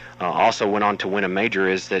champion, also went on to win a major,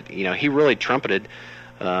 is that he really trumpeted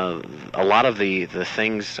a lot of the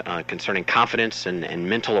things concerning confidence and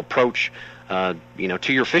mental approach,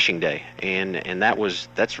 to your fishing day, and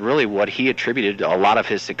that's really what he attributed a lot of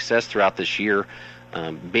his success throughout this year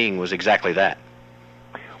was exactly that.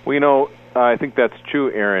 Well, I think that's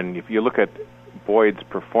true, Aaron. If you look at Boyd's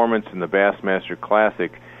performance in the Bassmaster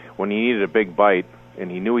Classic, when he needed a big bite and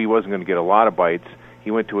he knew he wasn't going to get a lot of bites,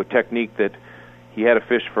 he went to a technique that he had to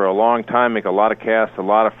fish for a long time, make a lot of casts, a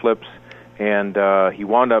lot of flips, and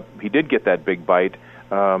he did get that big bite.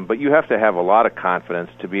 But you have to have a lot of confidence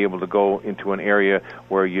to be able to go into an area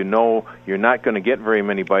where you know you're not going to get very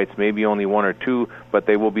many bites, maybe only one or two, but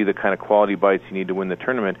they will be the kind of quality bites you need to win the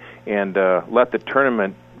tournament, and let the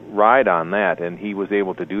tournament ride on that, and he was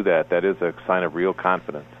able to do that. That is a sign of real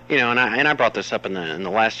confidence. And I brought this up in the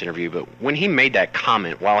last interview, but when he made that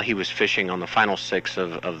comment while he was fishing on the final 6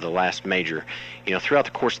 of the last major, throughout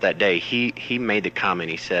the course of that day, he made the comment.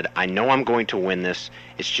 He said, "I know I'm going to win this.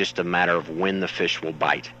 It's just a matter of when the fish will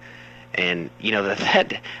bite." And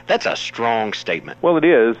that's a strong statement. Well, it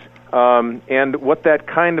is. And what that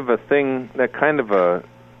kind of a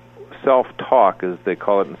self-talk, as they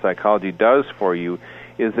call it in psychology, does for you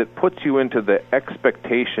is it puts you into the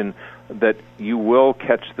expectation that you will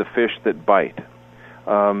catch the fish that bite.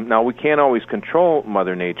 Now, we can't always control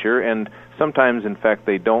Mother Nature, and sometimes, in fact,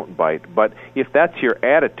 they don't bite. But if that's your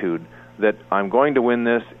attitude, that I'm going to win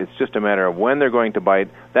this, it's just a matter of when they're going to bite,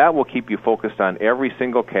 that will keep you focused on every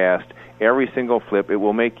single cast, every single flip. It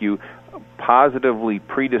will make you positively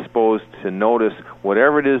predisposed to notice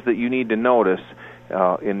whatever it is that you need to notice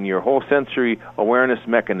in your whole sensory awareness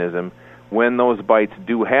mechanism when those bites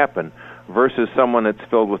do happen, versus someone that's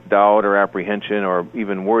filled with doubt or apprehension or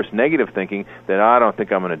even worse, negative thinking that I don't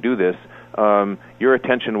think I'm going to do this. Your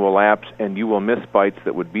attention will lapse and you will miss bites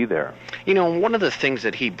that would be there. One of the things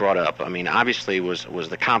that he brought up, obviously was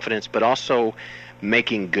the confidence, but also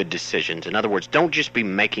making good decisions. In other words, don't just be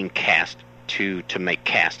making cast to make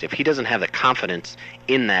cast. If he doesn't have the confidence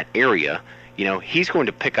in that area, he's going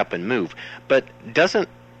to pick up and move. But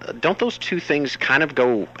don't those two things kind of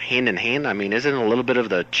go hand in hand? Isn't it a little bit of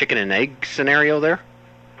the chicken and egg scenario there?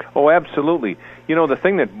 Oh, absolutely. The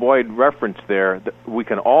thing that Boyd referenced there that we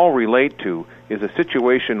can all relate to is a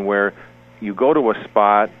situation where you go to a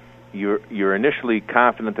spot, you're initially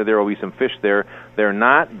confident that there will be some fish there, they're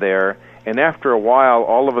not there, and after a while,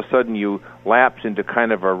 all of a sudden you lapse into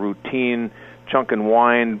kind of a routine chunk and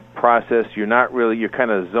wind process. You're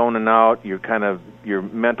kind of zoning out, your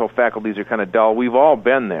mental faculties are kind of dull. We've all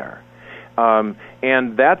been there.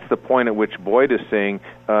 And that's the point at which Boyd is saying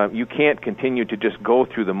you can't continue to just go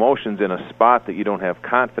through the motions in a spot that you don't have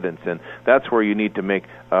confidence in. That's where you need to make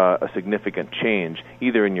a significant change,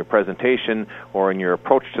 either in your presentation or in your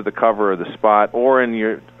approach to the cover or the spot, or in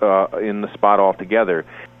the spot altogether.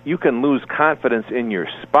 You can lose confidence in your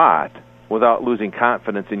spot without losing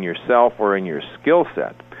confidence in yourself or in your skill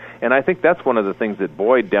set. And I think that's one of the things that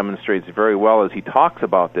Boyd demonstrates very well as he talks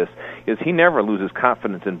about this, is he never loses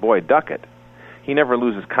confidence in Boyd Duckett. He never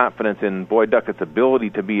loses confidence in Boyd Duckett's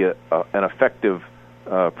ability to be an effective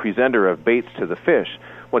presenter of baits to the fish.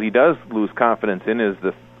 What he does lose confidence in is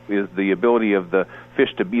the ability of the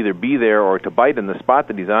fish to either be there or to bite in the spot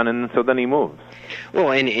that he's on, and so then he moves.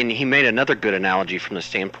 Well, and he made another good analogy from the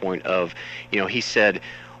standpoint of, he said,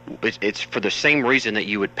 it's for the same reason that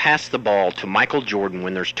you would pass the ball to Michael Jordan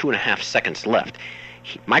when there's 2.5 seconds left.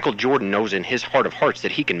 Michael Jordan knows in his heart of hearts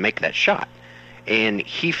that he can make that shot. And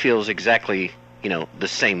he feels exactly, the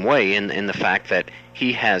same way in the fact that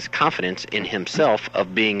he has confidence in himself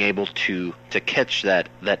of being able to catch that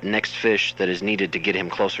next fish that is needed to get him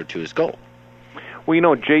closer to his goal.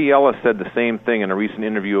 Well, Jay Ellis said the same thing in a recent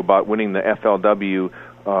interview about winning the FLW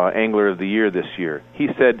Angler of the Year this year. He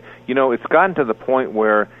said, it's gotten to the point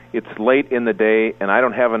where it's late in the day and I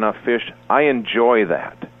don't have enough fish. I enjoy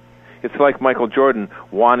that. It's like Michael Jordan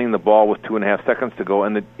wanting the ball with 2.5 seconds to go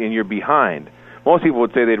and you're behind. Most people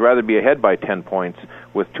would say they'd rather be ahead by 10 points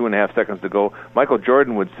with 2.5 seconds to go. Michael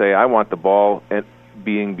Jordan would say, I want the ball at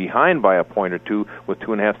being behind by a point or two with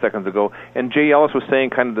 2.5 seconds to go. And Jay Ellis was saying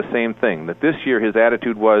kind of the same thing, that this year his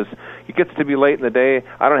attitude was, it gets to be late in the day,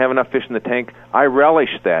 I don't have enough fish in the tank. I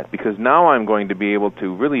relish that because now I'm going to be able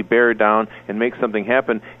to really bear down and make something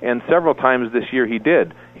happen. And several times this year he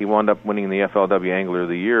did. He wound up winning the FLW Angler of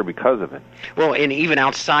the Year because of it. Well, and even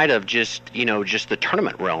outside of just the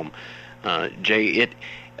tournament realm, Jay,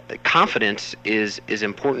 confidence is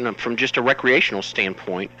important from just a recreational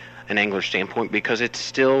standpoint, an angler standpoint, because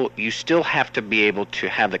you still have to be able to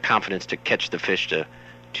have the confidence to catch the fish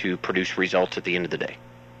to produce results at the end of the day.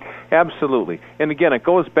 Absolutely. And again, it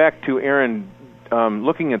goes back to Aaron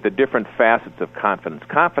looking at the different facets of confidence.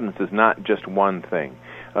 Confidence is not just one thing.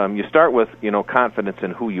 You start with, confidence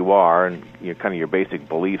in who you are and kind of your basic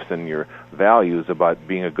beliefs and your values about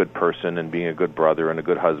being a good person and being a good brother and a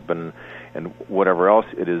good husband and whatever else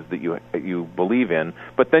it is that you believe in.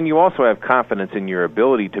 But then you also have confidence in your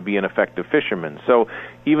ability to be an effective fisherman. So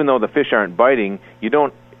even though the fish aren't biting, you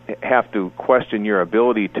don't have to question your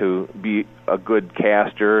ability to be a good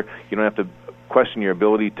caster. You don't have to question your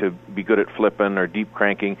ability to be good at flipping or deep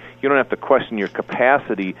cranking. You don't have to question your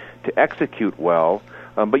capacity to execute well.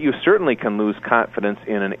 But you certainly can lose confidence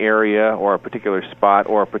in an area or a particular spot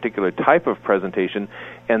or a particular type of presentation,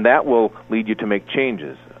 and that will lead you to make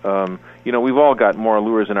changes. We've all got more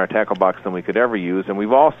lures in our tackle box than we could ever use, and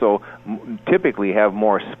we've also typically have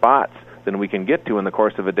more spots than we can get to in the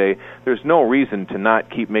course of a day. There's no reason to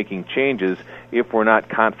not keep making changes if we're not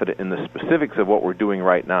confident in the specifics of what we're doing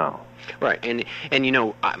right now. Right, and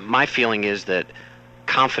my feeling is that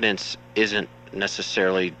confidence isn't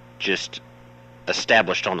necessarily just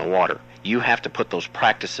established on the water. You have to put those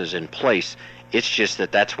practices in place. It's just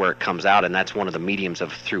that's where it comes out, and that's one of the mediums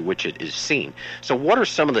through which it is seen. So what are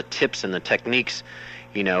some of the tips and the techniques,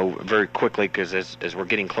 very quickly, because as we're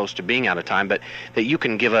getting close to being out of time, but that you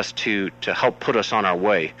can give us to help put us on our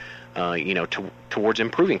way, towards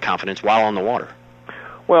improving confidence while on the water?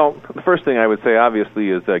 Well, the first thing I would say, obviously,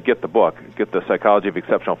 is get the book. Get the Psychology of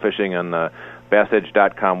Exceptional Fishing on the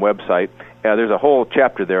BassEdge.com website. There's a whole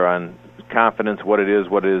chapter there on confidence, what it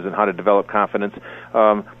is, and how to develop confidence.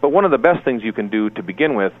 But one of the best things you can do to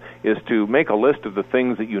begin with is to make a list of the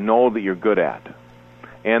things that you know that you're good at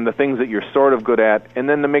and the things that you're sort of good at, and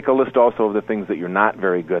then to make a list also of the things that you're not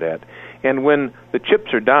very good at. And when the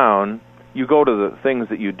chips are down, you go to the things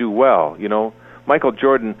that you do well. Michael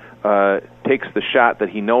Jordan takes the shot that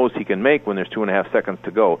he knows he can make when there's 2.5 seconds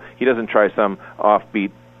to go. He doesn't try some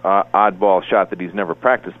offbeat oddball shot that he's never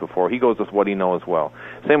practiced before. He goes with what he knows well.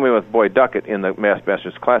 Same way with Boyd Duckett in the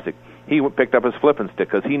Bassmasters Classic. He picked up his flipping stick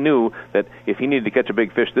because he knew that if he needed to catch a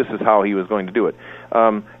big fish, this is how he was going to do it.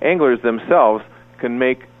 Anglers themselves can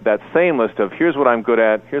make that same list of here's what I'm good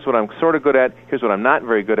at, here's what I'm sort of good at, here's what I'm not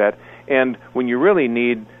very good at, and when you really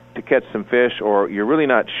need to catch some fish or you're really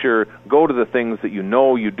not sure, go to the things that you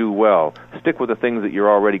know you do well. Stick with the things that you're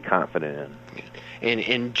already confident in.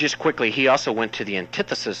 And just quickly, he also went to the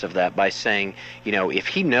antithesis of that by saying, if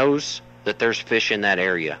he knows that there's fish in that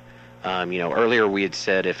area, earlier we had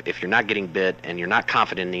said if you're not getting bit and you're not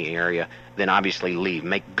confident in the area, then obviously leave.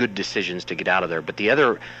 Make good decisions to get out of there. But the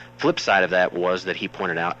other flip side of that was that he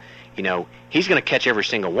pointed out, he's going to catch every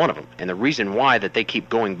single one of them. And the reason why that they keep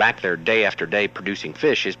going back there day after day producing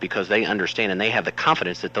fish is because they understand and they have the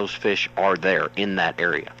confidence that those fish are there in that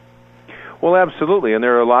area. Well, absolutely, and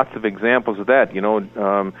there are lots of examples of that.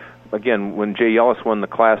 Again, when Jay Ellis won the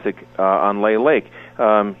Classic on Lay Lake,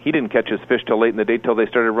 he didn't catch his fish till late in the day till they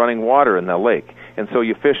started running water in the lake. And so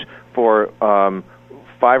you fish for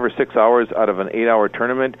 5 or 6 hours out of an 8-hour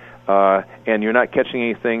tournament, and you're not catching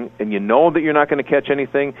anything, and you know that you're not going to catch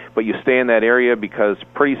anything, but you stay in that area because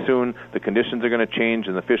pretty soon the conditions are going to change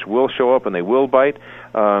and the fish will show up and they will bite.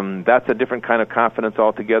 That's a different kind of confidence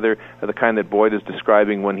altogether, the kind that Boyd is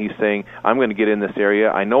describing when he's saying, I'm going to get in this area.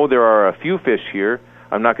 I know there are a few fish here.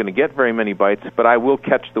 I'm not going to get very many bites, but I will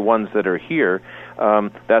catch the ones that are here.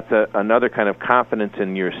 That's another kind of confidence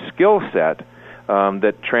in your skill set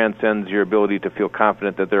that transcends your ability to feel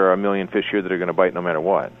confident that there are a million fish here that are going to bite no matter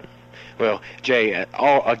what. Well, Jay,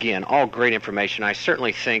 all great information. I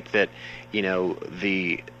certainly think that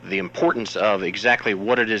the importance of exactly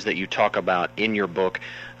what it is that you talk about in your book,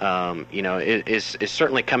 is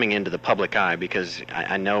certainly coming into the public eye, because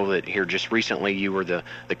I know that here just recently you were the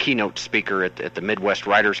keynote speaker at the Midwest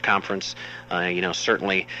Writers Conference.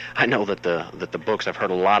 Certainly I know that the books, I've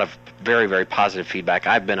heard a lot of very, very positive feedback.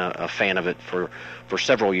 I've been a fan of it for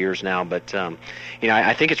several years now, but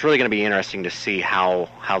I think it's really going to be interesting to see how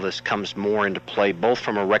this comes more into play, both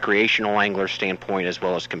from a recreational angler standpoint as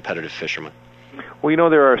well as competitive fishermen. Well,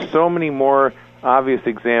 there are so many more obvious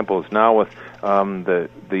examples now with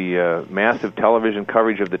the massive television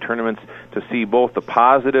coverage of the tournaments to see both the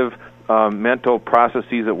positive mental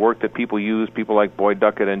processes at work that people use, people like Boyd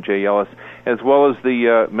Duckett and Jay Ellis, as well as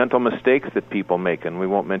the mental mistakes that people make, and we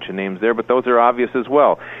won't mention names there, but those are obvious as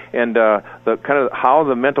well. And the kind of how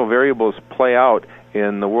the mental variables play out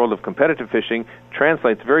in the world of competitive fishing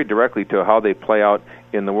translates very directly to how they play out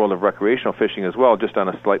in the world of recreational fishing as well, just on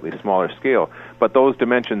a slightly smaller scale. But those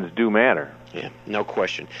dimensions do matter. Yeah, no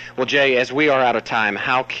question. Well, Jay, as we are out of time,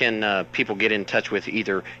 how can people get in touch with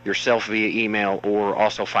either yourself via email or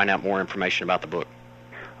also find out more information about the book?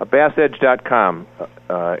 BassEdge.com,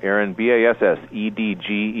 Aaron,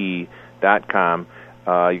 BassEdge.com.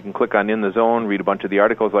 You can click on In the Zone, read a bunch of the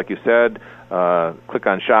articles like you said, click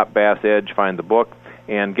on Shop Bass Edge, find the book,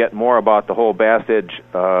 and get more about the whole Bass Edge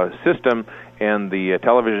system and the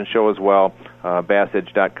television show as well.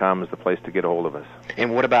 BassEdge.com is the place to get a hold of us.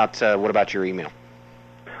 And what about your email?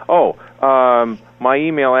 Oh, my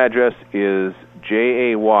email address is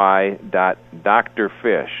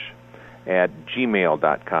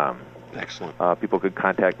jay.drfish@gmail.com. Excellent. People could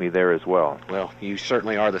contact me there as well. Well, you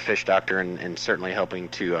certainly are the fish doctor, and certainly helping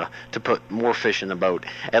to put more fish in the boat,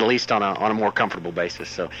 at least on a more comfortable basis.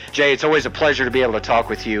 So, Jay, it's always a pleasure to be able to talk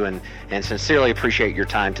with you, and sincerely appreciate your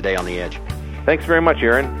time today on The Edge. Thanks very much,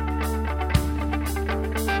 Aaron.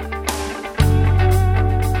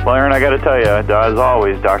 Well, Aaron, I got to tell you, as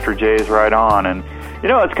always, Dr. J is right on, and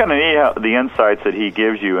it's kind of neat how the insights that he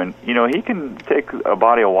gives you, and he can take a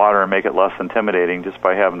body of water and make it less intimidating just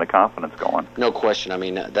by having the confidence going. No question. I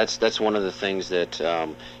mean, that's one of the things that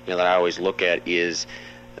that I always look at is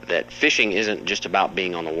that fishing isn't just about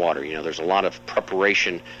being on the water. There's a lot of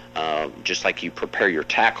preparation, just like you prepare your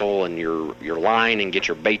tackle and your line and get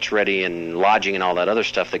your baits ready and lodging and all that other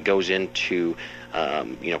stuff that goes into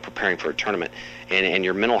preparing for a tournament, and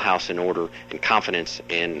your mental house in order and confidence,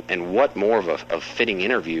 and what more of a fitting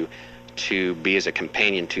interview to be as a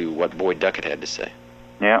companion to what Boyd Duckett had to say.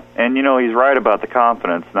 Yeah, and he's right about the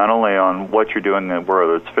confidence, not only on what you're doing,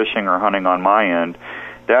 whether it's fishing or hunting on my end.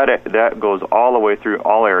 That goes all the way through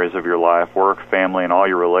all areas of your life, work, family, and all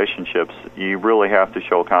your relationships. You really have to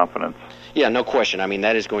show confidence. Yeah, no question. I mean,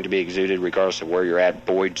 that is going to be exuded regardless of where you're at.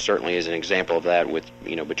 Boyd certainly is an example of that with,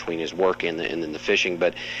 between his work and the fishing,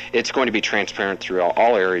 but it's going to be transparent through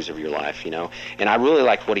all areas of your life, And I really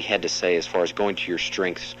liked what he had to say as far as going to your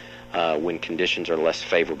strengths when conditions are less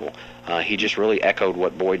favorable. He just really echoed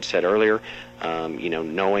what Boyd said earlier,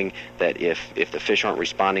 knowing that if the fish aren't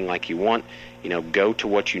responding like you want, go to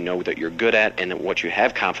what you know that you're good at and what you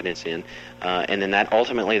have confidence in, and then that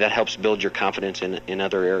ultimately that helps build your confidence in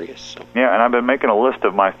other areas. So. Yeah, and I've been making a list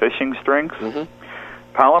of my fishing strengths. Mm-hmm.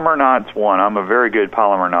 Polymer knot's one. I'm a very good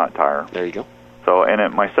polymer knot tire. There you go. So,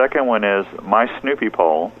 and my second one is my Snoopy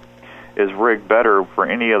pole is rigged better for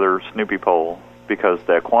any other Snoopy pole because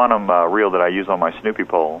that quantum reel that I use on my Snoopy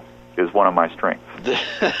pole is one of my strengths.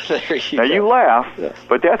 Now you laugh, yes.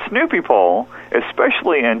 But that Snoopy pole,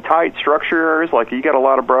 especially in tight structure areas, like you got a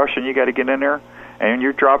lot of brush and you got to get in there, and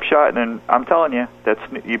you're drop shot, and then I'm telling you,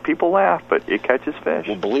 people laugh, but it catches fish.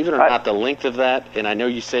 Well, believe it or not, the length of that, and I know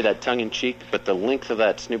you say that tongue-in-cheek, but the length of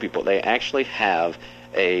that Snoopy pole, they actually have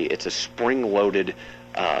it's a spring-loaded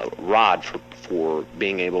rod for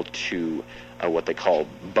being able to what they call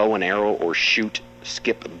bow and arrow or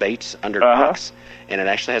skip baits under docks. And it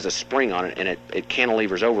actually has a spring on it, and it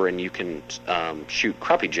cantilevers over, and you can shoot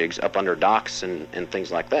crappie jigs up under docks and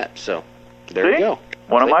things like that. So there you go.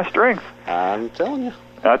 One of my strengths. I'm telling you.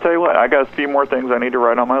 I'll tell you what, I got a few more things I need to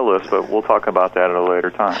write on my list, but we'll talk about that at a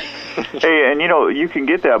later time. Hey, and you can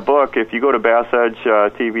get that book if you go to Bass Edge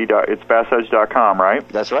TV. It's BassEdge.com, right?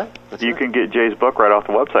 That's right. You can get Jay's book right off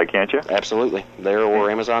the website, can't you? Absolutely. There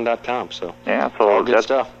or Amazon.com. So yeah, so all good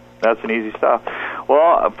stuff. That's an easy stuff.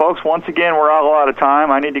 Well, folks, once again, we're out of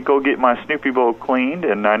time. I need to go get my Snoopy boat cleaned,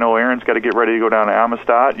 and I know Aaron's got to get ready to go down to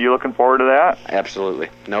Amistad. You looking forward to that? Absolutely.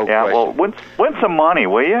 No question. Yeah, well, win some money,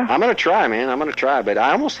 will you? I'm going to try, man. I'm going to try, but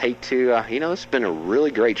I almost hate to, this has been a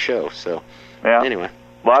really great show, so anyway.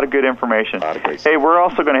 A lot of good information. A lot of great stuff. Hey, we're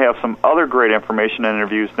also going to have some other great information and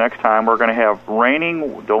interviews next time. We're going to have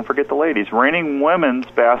don't forget the ladies, reigning women's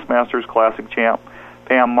Bassmasters Classic champ,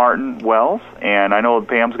 Pam Martin Wells, and I know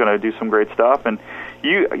Pam's going to do some great stuff. And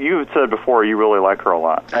you said before you really like her a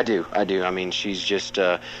lot. I do. I mean, she's just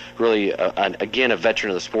really, again, a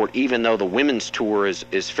veteran of the sport. Even though the women's tour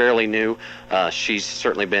is fairly new, she's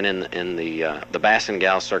certainly been in the Bass and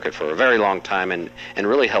Gal circuit for a very long time, and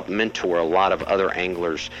really helped mentor a lot of other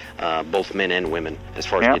anglers, both men and women, as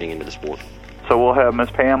far as getting into the sport. So we'll have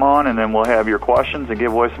Miss Pam on, and then we'll have your questions and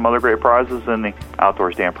give away some other great prizes in the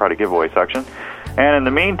Outdoors Dan Product giveaway section. And in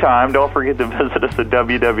the meantime, don't forget to visit us at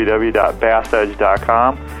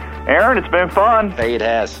www.bassedge.com. Aaron, it's been fun. Hey, it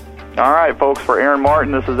has. All right, folks, for Aaron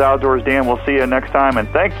Martin, this is Outdoors Dan. We'll see you next time, and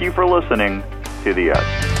thank you for listening to The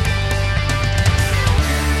Edge.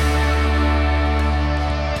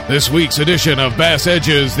 This week's edition of Bass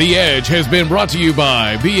Edge's The Edge has been brought to you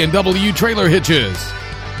by B&W Trailer Hitches,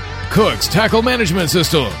 Cook's Tackle Management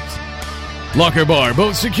Systems, Locker Bar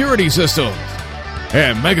Boat Security Systems,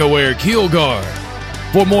 and MegaWare Keel Guard.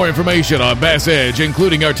 For more information on Bass Edge,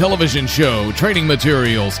 including our television show, training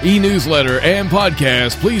materials, e-newsletter, and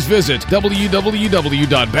podcast, please visit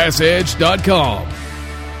www.bassedge.com.